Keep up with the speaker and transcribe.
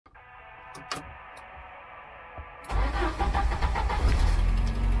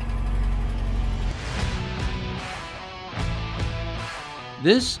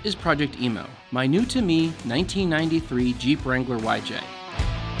This is Project Emo, my new-to-me 1993 Jeep Wrangler YJ.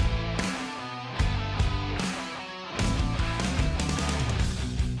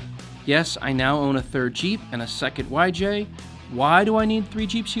 Yes, I now own a third Jeep and a second YJ. Why do I need 3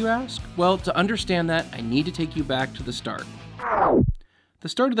 Jeeps, you ask? Well, to understand that, I need to take you back to the start. The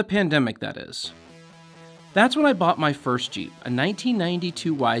start of the pandemic, that is. That's when I bought my first Jeep, a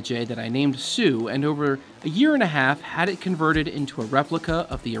 1992 YJ that I named Sue, and over a year and a half had it converted into a replica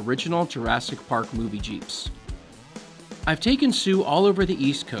of the original Jurassic Park movie Jeeps. I've taken Sue all over the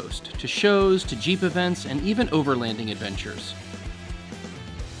East Coast, to shows, to Jeep events, and even overlanding adventures.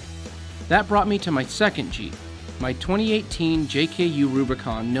 That brought me to my second Jeep, my 2018 JKU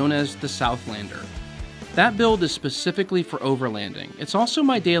Rubicon known as the Southlander. That build is specifically for overlanding. It's also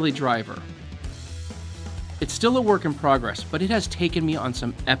my daily driver. It's still a work in progress, but it has taken me on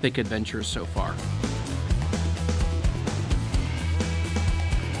some epic adventures so far.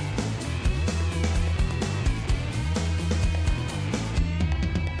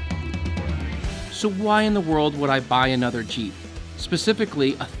 So why in the world would I buy another Jeep?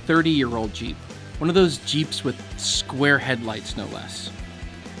 Specifically, a 30-year-old Jeep. One of those Jeeps with square headlights, no less.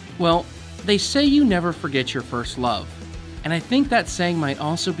 Well, they say you never forget your first love. And I think that saying might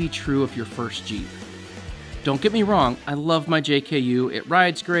also be true of your first Jeep. Don't get me wrong, I love my JKU, it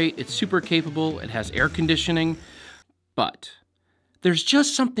rides great, it's super capable, it has air conditioning, but there's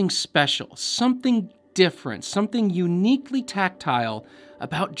just something special, something different, something uniquely tactile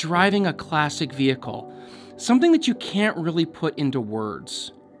about driving a classic vehicle, something that you can't really put into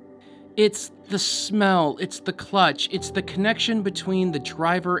words. It's the smell, it's the clutch, it's the connection between the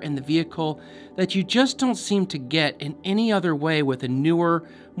driver and the vehicle that you just don't seem to get in any other way with a newer,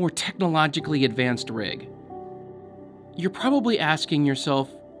 more technologically advanced rig. You're probably asking yourself,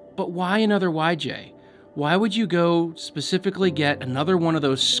 but why another YJ? Why would you go specifically get another one of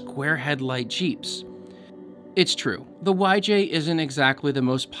those square headlight Jeeps? It's true, the YJ isn't exactly the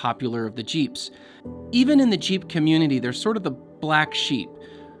most popular of the Jeeps. Even in the Jeep community, they're sort of the black sheep,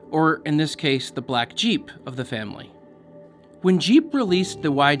 or in this case, the black Jeep of the family. When Jeep released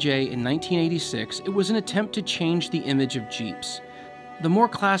the YJ in 1986, it was an attempt to change the image of Jeeps. The more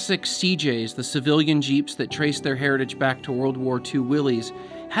classic CJs, the civilian Jeeps that trace their heritage back to World War II Willys,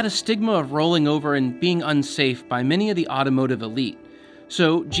 had a stigma of rolling over and being unsafe by many of the automotive elite.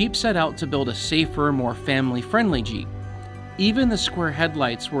 So Jeep set out to build a safer, more family-friendly Jeep. Even the square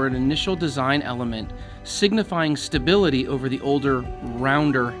headlights were an initial design element, signifying stability over the older,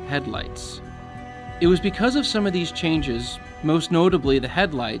 rounder headlights. It was because of some of these changes, most notably the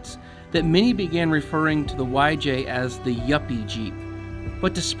headlights, that many began referring to the YJ as the yuppie Jeep.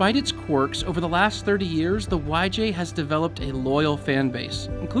 But despite its quirks, over the last 30 years, the YJ has developed a loyal fan base,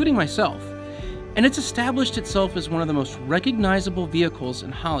 including myself, and it's established itself as one of the most recognizable vehicles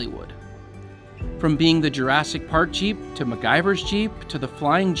in Hollywood. From being the Jurassic Park Jeep, to MacGyver's Jeep, to the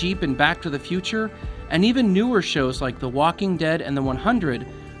Flying Jeep in Back to the Future, and even newer shows like The Walking Dead and The 100,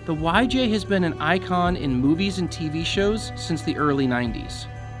 the YJ has been an icon in movies and TV shows since the early 90s.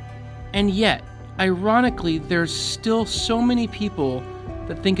 And yet, ironically, there's still so many people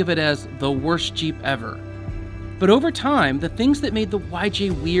that think of it as the worst Jeep ever. But over time, the things that made the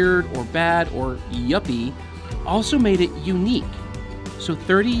YJ weird or bad or yuppie also made it unique. So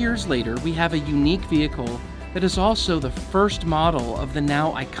 30 years later, we have a unique vehicle that is also the first model of the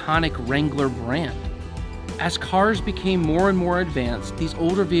now iconic Wrangler brand. As cars became more and more advanced, these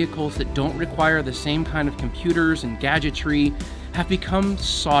older vehicles that don't require the same kind of computers and gadgetry have become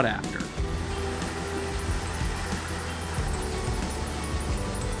sought after.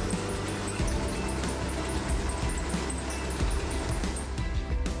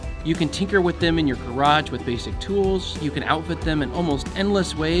 You can tinker with them in your garage with basic tools, you can outfit them in almost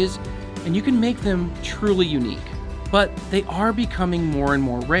endless ways, and you can make them truly unique. But they are becoming more and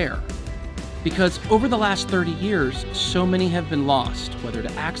more rare. Because over the last 30 years, so many have been lost, whether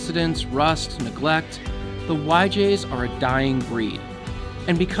to accidents, rust, neglect. The YJs are a dying breed.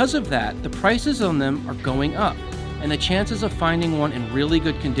 And because of that, the prices on them are going up, and the chances of finding one in really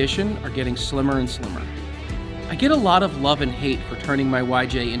good condition are getting slimmer and slimmer. I get a lot of love and hate for turning my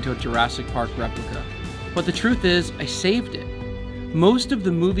YJ into a Jurassic Park replica, but the truth is, I saved it. Most of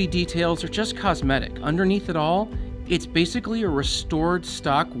the movie details are just cosmetic. Underneath it all, it's basically a restored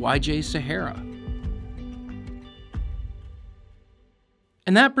stock YJ Sahara.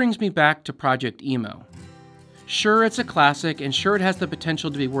 And that brings me back to Project Emo. Sure, it's a classic, and sure it has the potential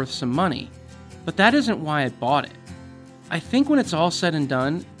to be worth some money, but that isn't why I bought it. I think when it's all said and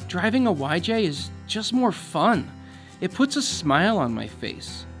done, driving a YJ is just more fun. It puts a smile on my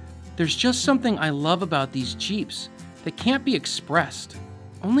face. There's just something I love about these Jeeps that can't be expressed,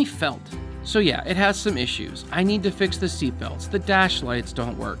 only felt. So yeah, it has some issues. I need to fix the seatbelts, the dash lights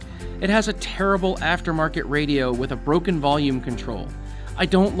don't work. It has a terrible aftermarket radio with a broken volume control. I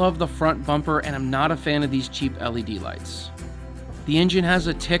don't love the front bumper, and I'm not a fan of these cheap LED lights. The engine has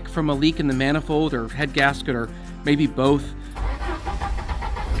a tick from a leak in the manifold or head gasket, or maybe both.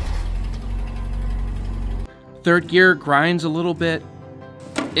 Third gear grinds a little bit.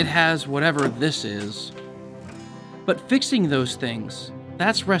 It has whatever this is. But fixing those things,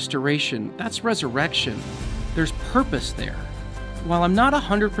 that's restoration, that's resurrection. There's purpose there. While I'm not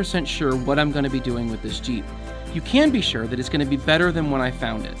 100% sure what I'm going to be doing with this Jeep, you can be sure that it's going to be better than when I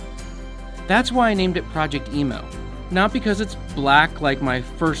found it. That's why I named it Project Emo. Not because it's black like my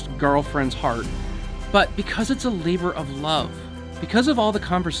first girlfriend's heart, but because it's a labor of love. Because of all the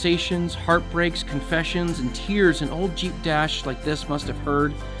conversations, heartbreaks, confessions, and tears an old Jeep Dash like this must have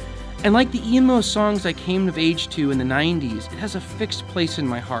heard. And like the emo songs I came of age to in the 90s, it has a fixed place in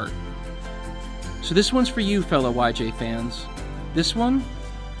my heart. So this one's for you, fellow YJ fans. This one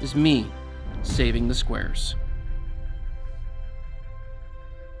is me saving the squares.